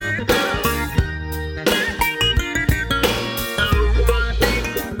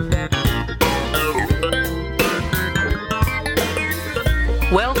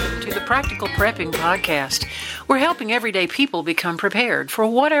Practical Prepping Podcast. We're helping everyday people become prepared for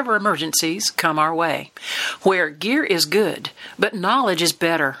whatever emergencies come our way. Where gear is good, but knowledge is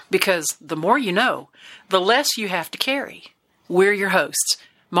better, because the more you know, the less you have to carry. We're your hosts,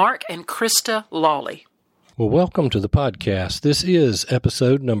 Mark and Krista Lawley. Well, welcome to the podcast. This is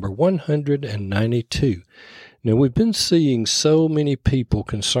episode number 192. Now, we've been seeing so many people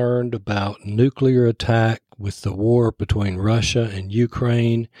concerned about nuclear attack with the war between Russia and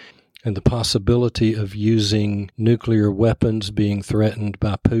Ukraine and the possibility of using nuclear weapons being threatened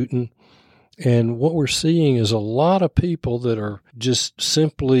by Putin. And what we're seeing is a lot of people that are just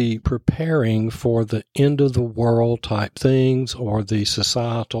simply preparing for the end of the world type things or the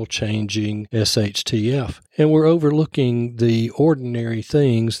societal changing SHTF. And we're overlooking the ordinary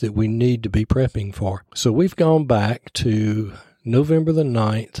things that we need to be prepping for. So we've gone back to November the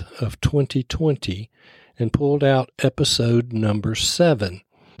 9th of 2020 and pulled out episode number 7.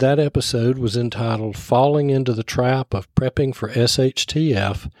 That episode was entitled Falling into the Trap of Prepping for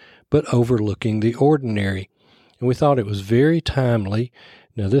SHTF, but Overlooking the Ordinary. And we thought it was very timely.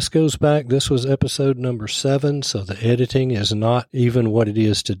 Now, this goes back, this was episode number 7, so the editing is not even what it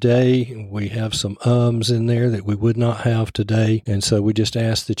is today. We have some ums in there that we would not have today, and so we just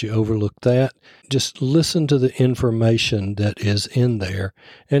ask that you overlook that. Just listen to the information that is in there,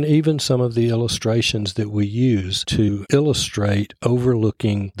 and even some of the illustrations that we use to illustrate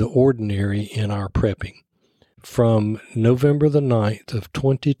overlooking the ordinary in our prepping. From November the 9th of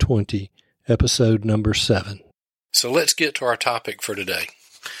 2020, episode number 7. So let's get to our topic for today.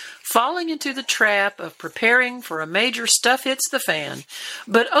 Falling into the trap of preparing for a major stuff hits the fan,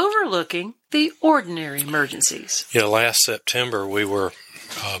 but overlooking the ordinary emergencies. Last September we were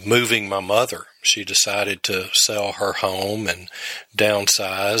moving my mother. She decided to sell her home and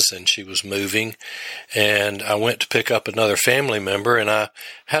downsize, and she was moving. And I went to pick up another family member, and I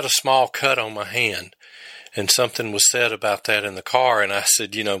had a small cut on my hand. And something was said about that in the car, and I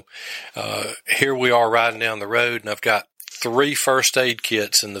said, here we are riding down the road, and I've got 3 first aid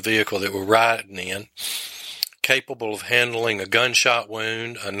kits in the vehicle that we're riding in, capable of handling a gunshot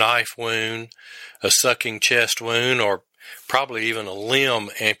wound, a knife wound, a sucking chest wound, or probably even a limb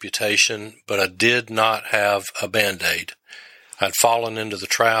amputation, but I did not have a Band-Aid. I'd fallen into the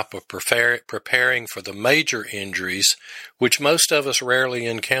trap of preparing for the major injuries, which most of us rarely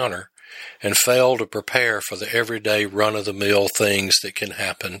encounter, and fail to prepare for the everyday run-of-the-mill things that can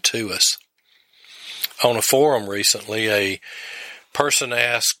happen to us. On a forum recently, a person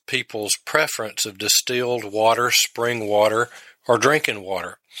asked people's preference of distilled water, spring water, or drinking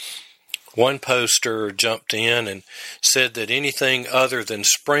water. One poster jumped in and said that anything other than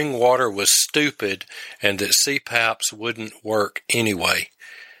spring water was stupid and that CPAPs wouldn't work anyway.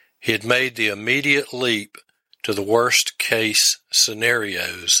 He had made the immediate leap to the worst case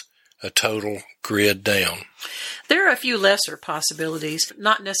scenarios, a total grid down. There are a few lesser possibilities,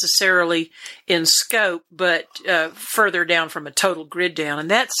 not necessarily in scope, but further down from a total grid down. And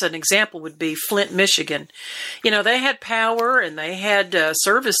that's an example would be Flint, Michigan. They had power and they had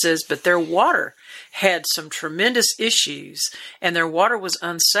services, but their water had some tremendous issues and their water was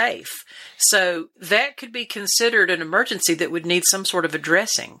unsafe. So that could be considered an emergency that would need some sort of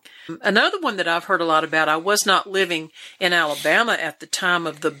addressing. Another one that I've heard a lot about, I was not living in Alabama at the time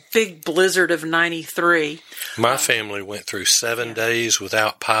of the big blizzard of 93. My family went through 7 days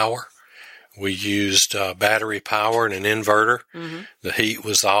without power. We used battery power and an inverter. Mm-hmm. The heat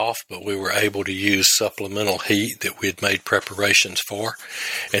was off, but we were able to use supplemental heat that we had made preparations for.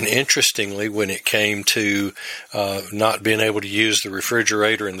 And interestingly, when it came to not being able to use the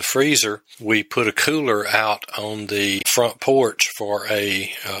refrigerator and the freezer, we put a cooler out on the front porch for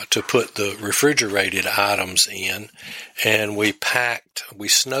to put the refrigerated items in, and we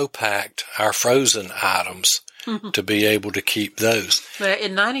snow packed our frozen items to be able to keep those.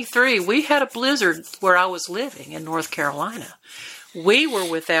 In 93, we had a blizzard where I was living in North Carolina. We were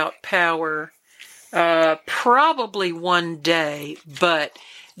without power probably one day, but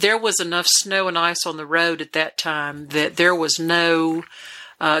there was enough snow and ice on the road at that time that there was no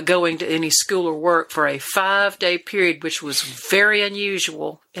going to any school or work for a 5-day period, which was very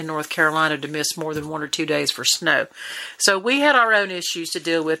unusual in North Carolina to miss more than 1 or 2 days for snow. So we had our own issues to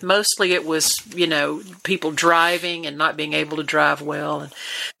deal with. Mostly it was, people driving and not being able to drive well. And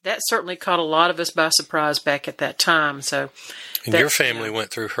that certainly caught a lot of us by surprise back at that time. So, and your family went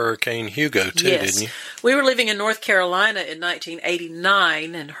through Hurricane Hugo too, yes. didn't you? We were living in North Carolina in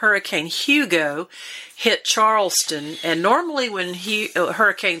 1989, and Hurricane Hugo hit Charleston. And normally when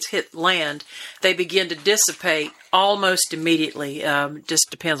hurricanes hit land, they begin to dissipate almost immediately.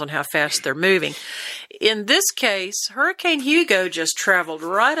 Just depends on how fast they're moving. In this case, Hurricane Hugo just traveled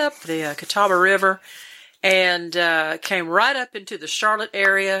right up the Catawba River and came right up into the Charlotte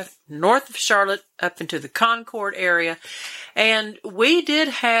area, north of Charlotte, up into the Concord area. And we did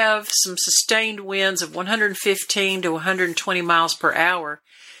have some sustained winds of 115 to 120 miles per hour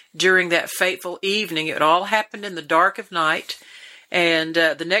during that fateful evening. It all happened in the dark of night. And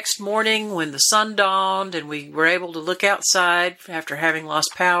the next morning when the sun dawned and we were able to look outside after having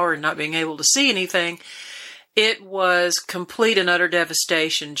lost power and not being able to see anything, it was complete and utter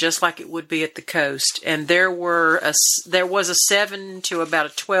devastation, just like it would be at the coast. And there was a 7 to about a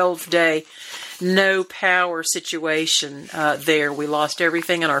 12-day no power situation there. We lost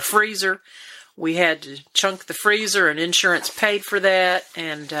everything in our freezer. We had to chunk the freezer, and insurance paid for that.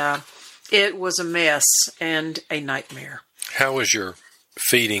 And it was a mess and a nightmare. How was your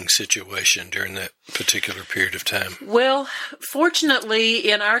feeding situation during that particular period of time? Well, fortunately,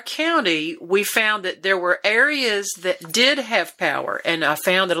 in our county, we found that there were areas that did have power, and I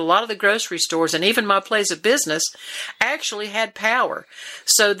found that a lot of the grocery stores and even my place of business actually had power.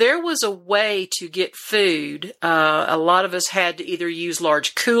 So there was a way to get food. A lot of us had to either use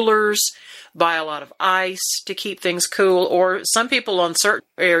large coolers, buy a lot of ice to keep things cool, or some people on certain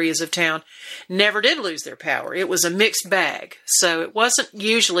areas of town never did lose their power. It was a mixed bag. So it wasn't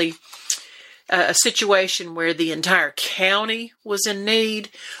usually a situation where the entire county was in need,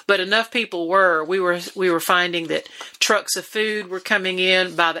 but enough people were. We were finding that trucks of food were coming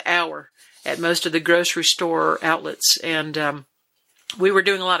in by the hour at most of the grocery store outlets, and we were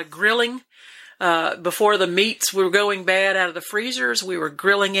doing a lot of grilling. Before the meats were going bad out of the freezers, we were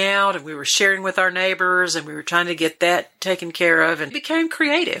grilling out and we were sharing with our neighbors, and we were trying to get that taken care of, and it became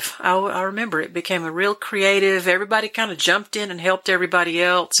creative. I remember it became a real creative. Everybody kind of jumped in and helped everybody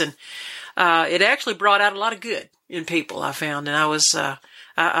else, and it actually brought out a lot of good in people, I found, and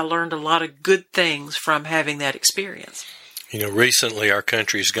I learned a lot of good things from having that experience. You know, recently our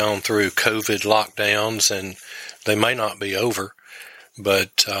country's gone through COVID lockdowns, and they may not be over.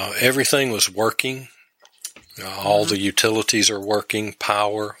 But everything was working. All the utilities are working,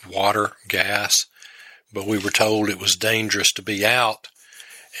 power, water, gas. But we were told it was dangerous to be out.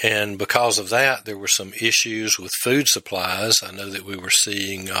 And because of that, there were some issues with food supplies. I know that we were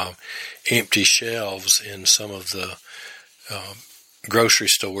seeing empty shelves in some of the grocery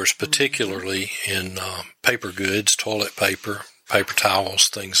stores, particularly in paper goods, toilet paper, paper towels,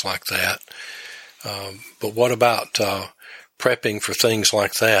 things like that. But what about prepping for things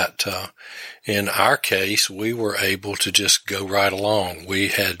like that? In our case, we were able to just go right along. We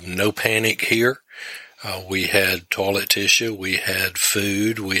had no panic here. We had toilet tissue. We had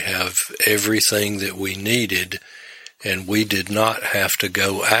food. We have everything that we needed, and we did not have to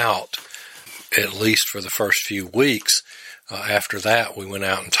go out, at least for the first few weeks. After that, we went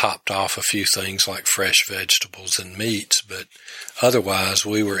out and topped off a few things like fresh vegetables and meats, but otherwise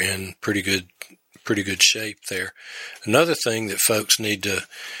we were in pretty good shape there. Another thing that folks need to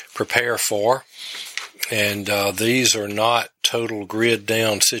prepare for, and these are not total grid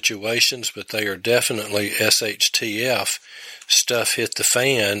down situations, but they are definitely SHTF, stuff hit the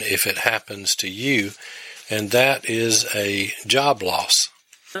fan if it happens to you, and that is a job loss.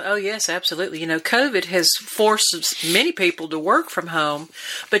 Oh, yes, absolutely. You know, COVID has forced many people to work from home,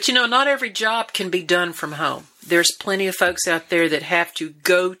 but, you know, not every job can be done from home. There's plenty of folks out there that have to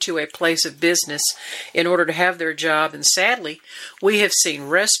go to a place of business in order to have their job. And sadly, we have seen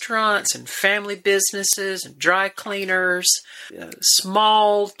restaurants and family businesses and dry cleaners,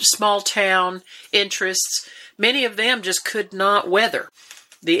 small town interests. Many of them just could not weather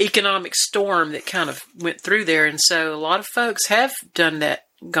the economic storm that kind of went through there. And so a lot of folks have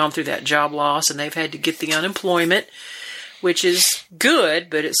gone through that job loss, and they've had to get the unemployment, which is good,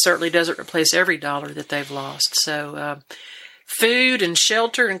 but it certainly doesn't replace every dollar that they've lost. So food and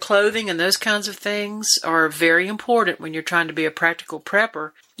shelter and clothing and those kinds of things are very important when you're trying to be a practical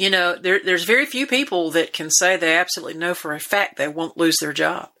prepper. You know, there's very few people that can say they absolutely know for a fact they won't lose their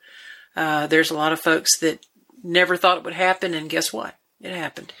job. There's a lot of folks that never thought it would happen, and guess what? It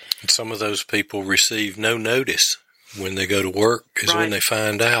happened. And some of those people receive no notice. When they go to work is right. When they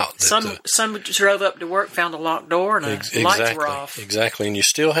find out. That some drove up to work, found a locked door, and the lights were off. Exactly. And you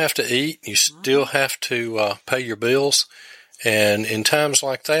still have to eat. You still have to pay your bills. And in times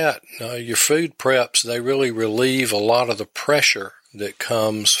like that, your food preps, they really relieve a lot of the pressure that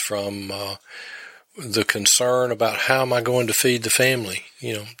comes from the concern about how am I going to feed the family.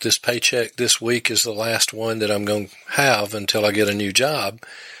 This paycheck this week is the last one that I'm going to have until I get a new job.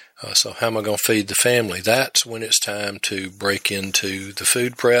 So how am I going to feed the family? That's when it's time to break into the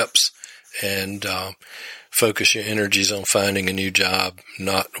food preps and focus your energies on finding a new job,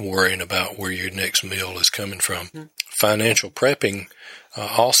 not worrying about where your next meal is coming from. Mm-hmm. Financial prepping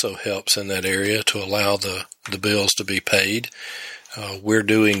also helps in that area to allow the bills to be paid. We're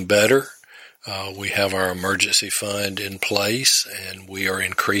doing better. We have our emergency fund in place, and we are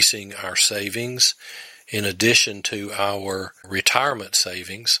increasing our savings. In addition to our retirement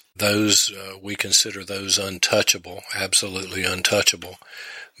savings, those we consider those untouchable, absolutely untouchable.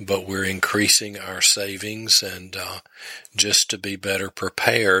 But we're increasing our savings, and just to be better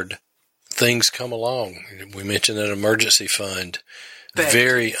prepared, things come along. We mentioned an emergency fund,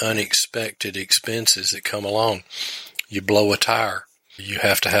 very unexpected expenses that come along. You blow a tire. You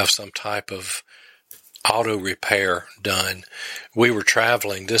have to have some type of auto repair done. We were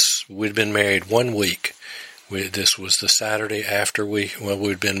traveling. We'd been married 1 week. This was the Saturday after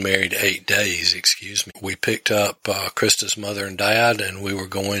we'd been married 8 days, We picked up Krista's mother and dad, and we were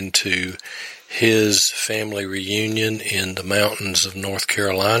going to his family reunion in the mountains of North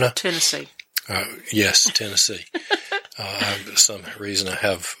Carolina. Tennessee. Yes, Tennessee. For some reason I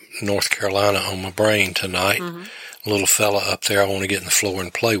have North Carolina on my brain tonight. Mm-hmm. A little fella up there I want to get in the floor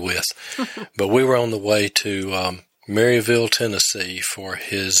and play with. But we were on the way to Maryville, Tennessee for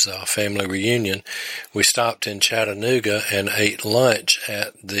his family reunion. We stopped in Chattanooga and ate lunch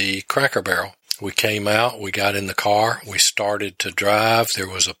at the Cracker Barrel. We came out, we got in the car, we started to drive. There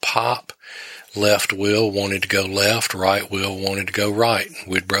was a pop. Left wheel wanted to go left, right wheel wanted to go right.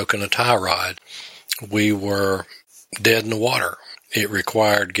 We'd broken a tie rod. We were dead in the water. It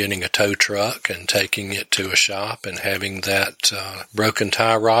required getting a tow truck and taking it to a shop and having that broken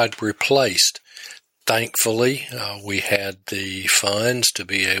tie rod replaced. Thankfully, we had the funds to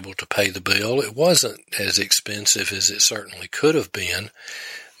be able to pay the bill. It wasn't as expensive as it certainly could have been,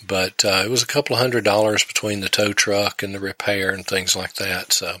 but it was a couple of $100 between the tow truck and the repair and things like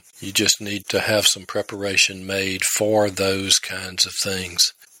that. So you just need to have some preparation made for those kinds of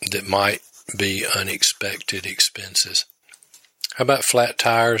things that might be unexpected expenses. How about flat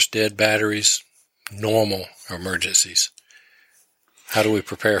tires, dead batteries, normal emergencies? How do we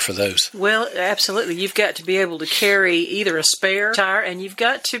prepare for those? Well, absolutely. You've got to be able to carry either a spare tire, and you've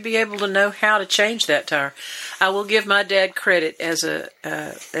got to be able to know how to change that tire. I will give my dad credit as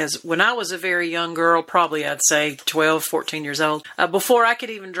when I was a very young girl, probably I'd say 12, 14 years old. Before I could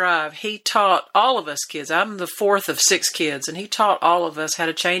even drive, he taught all of us kids. I'm the fourth of 6 kids, and he taught all of us how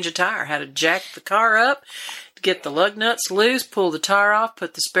to change a tire, how to jack the car up, get the lug nuts loose, pull the tire off,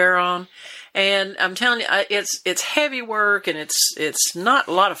 put the spare on. And I'm telling you, it's heavy work, and it's not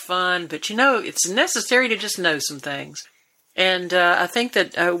a lot of fun, but it's necessary to just know some things. And I think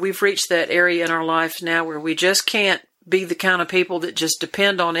that we've reached that area in our life now where we just can't be the kind of people that just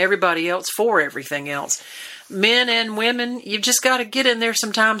depend on everybody else for everything else. Men and women, you've just got to get in there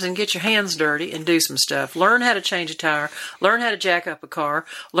sometimes and get your hands dirty and do some stuff. Learn how to change a tire. Learn how to jack up a car.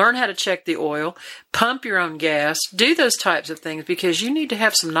 Learn how to check the oil. Pump your own gas. Do those types of things because you need to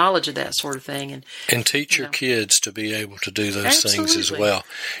have some knowledge of that sort of thing. And teach your kids to be able to do those things as well.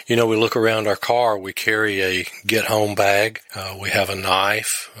 We look around our car. We carry a get-home bag. We have a knife,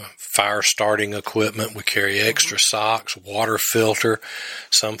 fire starting equipment. We carry extra socks, water filter.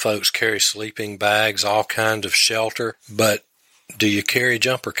 Some folks carry sleeping bags, all kinds of shelter. But do you carry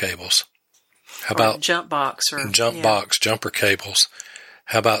jumper cables? How about jump box jumper cables?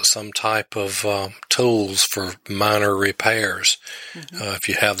 How about some type of tools for minor repairs? Mm-hmm. If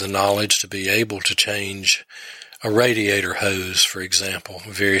you have the knowledge to be able to change a radiator hose, for example,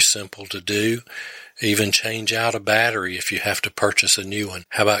 very simple to do. Even change out a battery if you have to purchase a new one.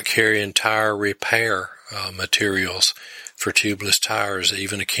 How about carrying tire repair materials for tubeless tires?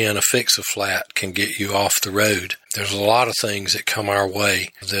 Even a can of Fix-A-Flat can get you off the road. There's a lot of things that come our way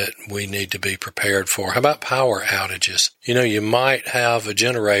that we need to be prepared for. How about power outages? You might have a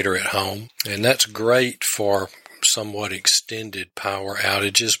generator at home, and that's great for somewhat extended power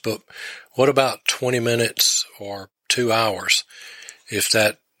outages, but what about 20 minutes or 2 hours? If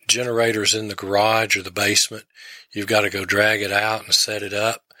that generator's in the garage or the basement, you've got to go drag it out and set it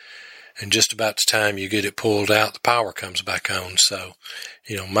up. And just about the time you get it pulled out, the power comes back on. So,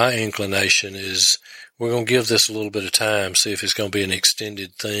 my inclination is we're going to give this a little bit of time, see if it's going to be an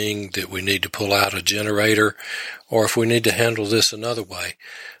extended thing that we need to pull out a generator or if we need to handle this another way.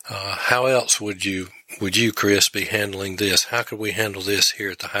 How else would you would you, Chris, be handling this? How could we handle this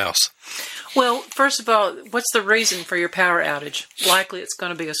here at the house? Well, first of all, what's the reason for your power outage? Likely it's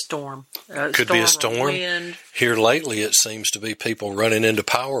going to be a storm. Could be a storm. Wind. Here lately, it seems to be people running into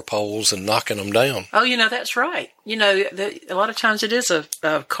power poles and knocking them down. Oh, that's right. A lot of times it is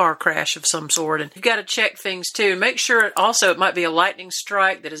a car crash of some sort. And you've got to check things, too. Make sure it might be a lightning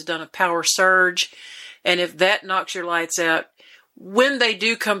strike that has done a power surge. And if that knocks your lights out, when they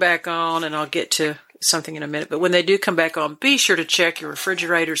do come back on, and I'll get to something in a minute, but when they do come back on, be sure to check your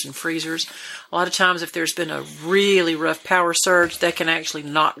refrigerators and freezers. A lot of times if there's been a really rough power surge, that can actually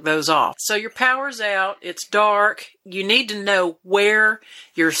knock those off. So your power's out, it's dark, you need to know where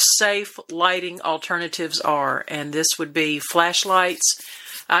your safe lighting alternatives are, and this would be flashlights.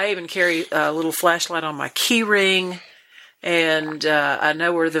 I even carry a little flashlight on my key ring. And I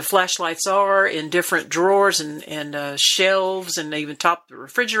know where the flashlights are in different drawers and shelves and even top of the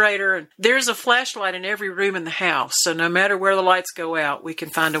refrigerator. And there's a flashlight in every room in the house. So no matter where the lights go out, we can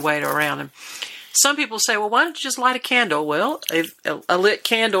find a way to around them. Some people say, well, why don't you just light a candle? Well, a lit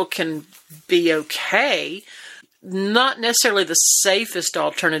candle can be okay. Not necessarily the safest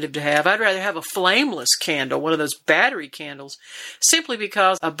alternative to have. I'd rather have a flameless candle, one of those battery candles, simply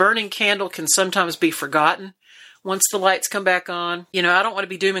because a burning candle can sometimes be forgotten once the lights come back on. I don't want to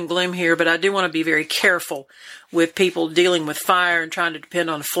be doom and gloom here, but I do want to be very careful with people dealing with fire and trying to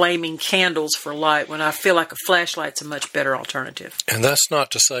depend on flaming candles for light when I feel like a flashlight's a much better alternative. And that's not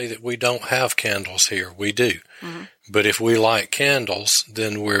to say that we don't have candles here. We do. Mm-hmm. But if we light candles,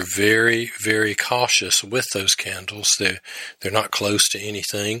 then we're very, very cautious with those candles. They're not close to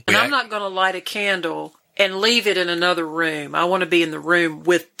anything. And I'm not going to light a candle and leave it in another room. I want to be in the room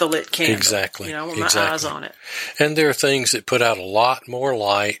with the lit candle. Exactly. I want my eyes on it. And there are things that put out a lot more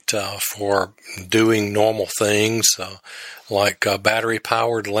light for doing normal things, like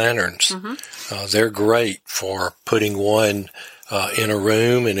battery-powered lanterns. Mm-hmm. They're great for putting one in a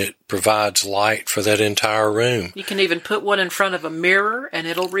room, and it provides light for that entire room. You can even put one in front of a mirror, and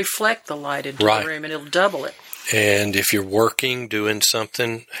it'll reflect the light into the room, and it'll double it. And if you're working, doing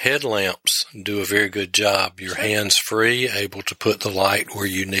something, headlamps do a very good job. You're hands-free, able to put the light where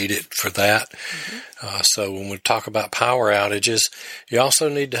you need it for that. Mm-hmm. So when we talk about power outages, you also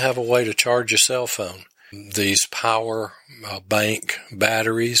need to have a way to charge your cell phone. These power bank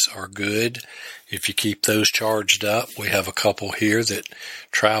batteries are good. If you keep those charged up, we have a couple here that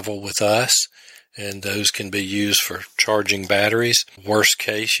travel with us, and those can be used for charging batteries. Worst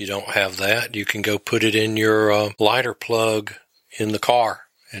case, you don't have that. You can go put it in your lighter plug in the car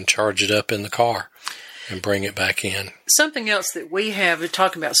and charge it up in the car and bring it back in. Something else that we have, we're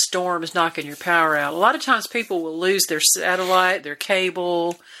talking about storms knocking your power out. A lot of times people will lose their satellite, their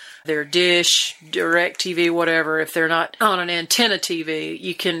cable, their dish, DirecTV, whatever. If they're not on an antenna TV,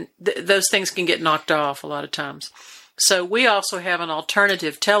 those things can get knocked off a lot of times. So we also have an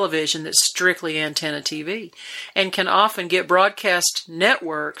alternative television that's strictly antenna TV and can often get broadcast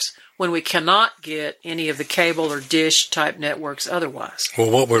networks when we cannot get any of the cable or dish type networks otherwise. Well,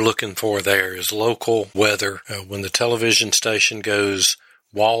 what we're looking for there is local weather. When the television station goes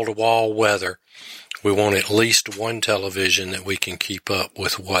wall-to-wall weather, we want at least one television that we can keep up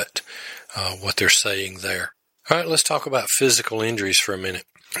with what they're saying there. All right, let's talk about physical injuries for a minute.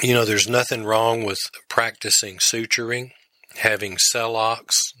 There's nothing wrong with practicing suturing, having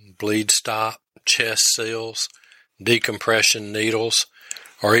Celox, bleed stop, chest seals, decompression needles,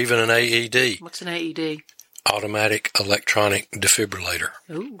 or even an AED. What's an AED? Automatic electronic defibrillator.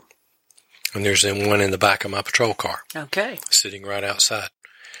 Ooh. And there's one in the back of my patrol car. Okay. Sitting right outside.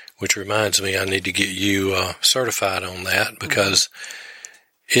 Which reminds me, I need to get you certified on that because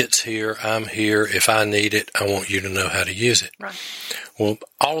it's here, I'm here. If I need it, I want you to know how to use it. Right. Well,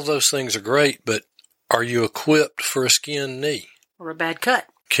 all of those things are great, but are you equipped for a skinned knee? Or a bad cut?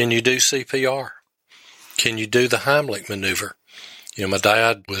 Can you do CPR? Can you do the Heimlich maneuver? My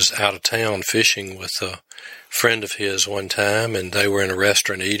dad was out of town fishing with a friend of his one time, and they were in a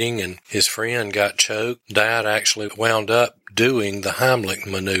restaurant eating, and his friend got choked. Dad actually wound up doing the Heimlich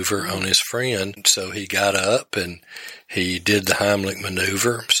maneuver on his friend, so he got up and he did the Heimlich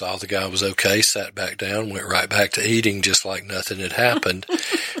maneuver, saw the guy was okay, sat back down, went right back to eating just like nothing had happened.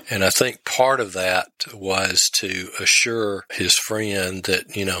 And I think part of that was to assure his friend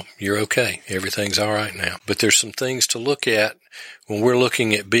that, you're okay. Everything's all right now. But there's some things to look at when we're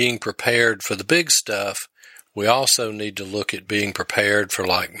looking at being prepared for the big stuff. We also need to look at being prepared for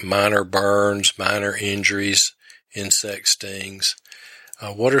like minor burns, minor injuries, insect stings.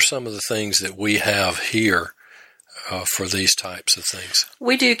 What are some of the things that we have here for these types of things?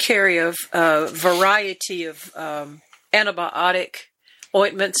 We do carry a variety of antibiotic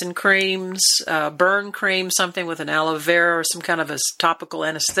ointments and creams, burn cream, something with an aloe vera or some kind of a topical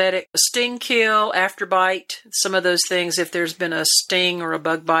anesthetic, a sting kill, afterbite, some of those things if there's been a sting or a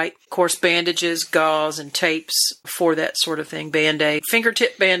bug bite. Of course, bandages, gauze, and tapes for that sort of thing. Band-aid,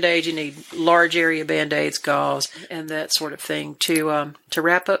 fingertip band-aid, you need large area band-aids, gauze, and that sort of thing to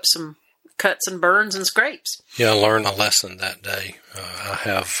wrap up some cuts and burns and scrapes. Yeah, I learned a lesson that day. I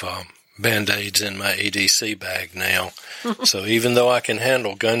have Band-Aids in my EDC bag now. So even though I can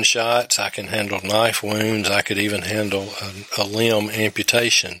handle gunshots, I can handle knife wounds, I could even handle a limb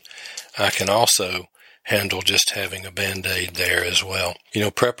amputation, I can also handle just having a Band-Aid there as well. You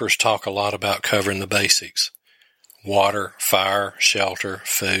know, preppers talk a lot about covering the basics. Water, fire, shelter,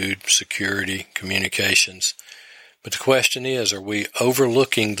 food, security, communications. But the question is, are we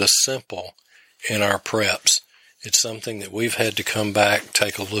overlooking the simple in our preps? It's something that we've had to come back,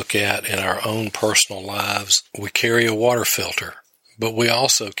 take a look at in our own personal lives. We carry a water filter, but we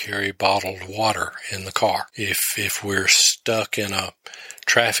also carry bottled water in the car. If we're stuck in a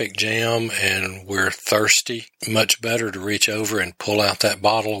traffic jam and we're thirsty, much better to reach over and pull out that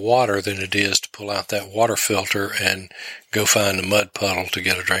bottle of water than it is to pull out that water filter and go find a mud puddle to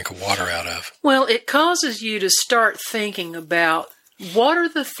get a drink of water out of. Well, it causes you to start thinking about what are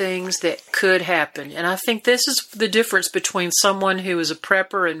the things that could happen? And I think this is the difference between someone who is a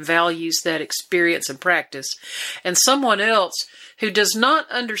prepper and values that experience and practice and someone else who does not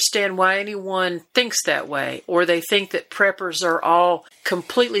understand why anyone thinks that way, or they think that preppers are all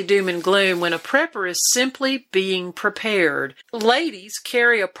completely doom and gloom when a prepper is simply being prepared. Ladies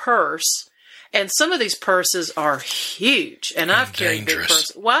carry a purse, and some of these purses are huge, and I've carried big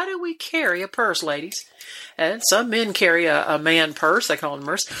purses. Why do we carry a purse, ladies? And some men carry a man purse, they call them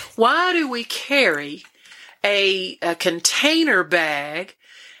purse. Why do we carry a container bag,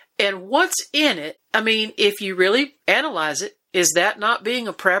 and what's in it? I mean, if you really analyze it, is that not being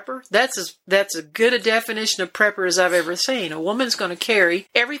a prepper? That's as good a definition of prepper as I've ever seen. A woman's going to carry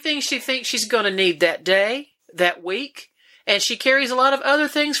everything she thinks she's going to need that day, that week, and she carries a lot of other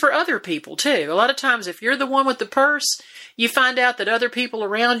things for other people too. A lot of times if you're the one with the purse, you find out that other people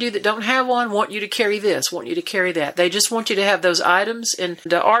around you that don't have one want you to carry this, want you to carry that. They just want you to have those items and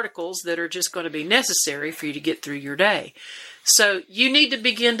the articles that are just going to be necessary for you to get through your day. So you need to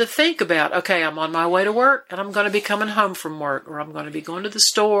begin to think about, okay, I'm on my way to work and I'm going to be coming home from work, or I'm going to be going to the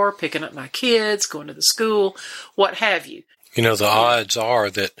store, picking up my kids, going to the school, what have you. You know, the odds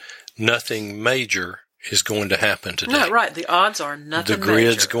are that nothing major is going to happen today. No, right. The odds are nothing major. The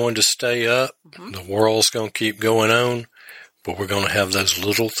grid's major. Going to stay up. Mm-hmm. The world's going to keep going on. But we're going to have those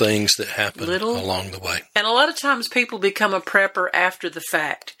little things that happen along the way. And a lot of times people become a prepper after the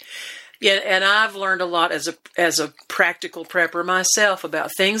fact. Yeah, and I've learned a lot as a practical prepper myself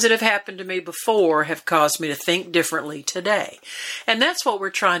about things that have happened to me before have caused me to think differently today. And that's what we're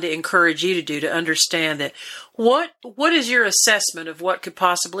trying to encourage you to do, to understand that what is your assessment of what could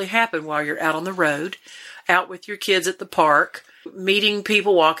possibly happen while you're out on the road, out with your kids at the park, meeting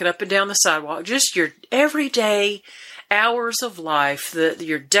people, walking up and down the sidewalk, just your everyday hours of life,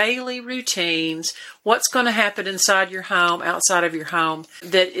 your daily routines, what's going to happen inside your home, outside of your home,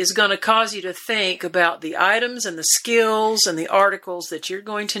 that is going to cause you to think about the items and the skills and the articles that you're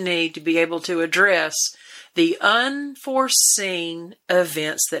going to need to be able to address the unforeseen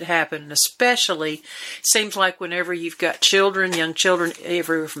events that happen. Especially, seems like whenever you've got children, young children,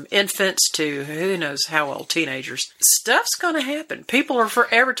 everywhere from infants to who knows how old, teenagers, stuff's going to happen. People are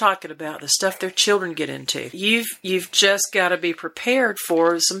forever talking about the stuff their children get into. You've just got to be prepared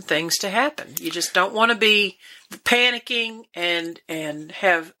for some things to happen. You just don't want to be panicking and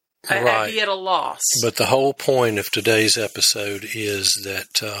be at a loss. But the whole point of today's episode is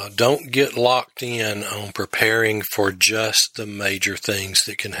that don't get locked in on preparing for just the major things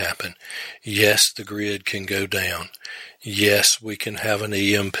that can happen. Yes, the grid can go down. Yes, we can have an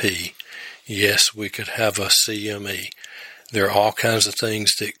EMP. Yes, we could have a CME. There are all kinds of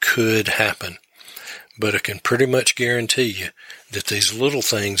things that could happen. But I can pretty much guarantee you that these little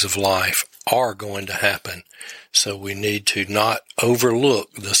things of life are going to happen. So we need to not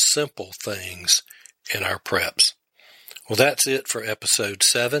overlook the simple things in our preps. Well, that's it for episode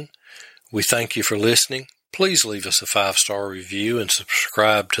 7. We thank you for listening. Please leave us a 5-star review and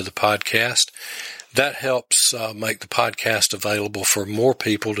subscribe to the podcast. That helps make the podcast available for more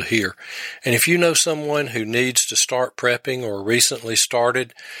people to hear. And if you know someone who needs to start prepping or recently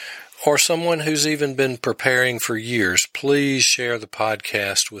started, or someone who's even been preparing for years, please share the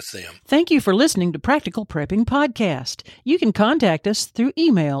podcast with them. Thank you for listening to Practical Prepping Podcast. You can contact us through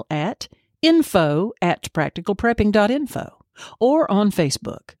email at info@practicalprepping.info or on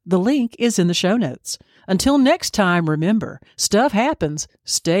Facebook. The link is in the show notes. Until next time, remember, stuff happens.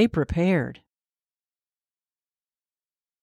 Stay prepared.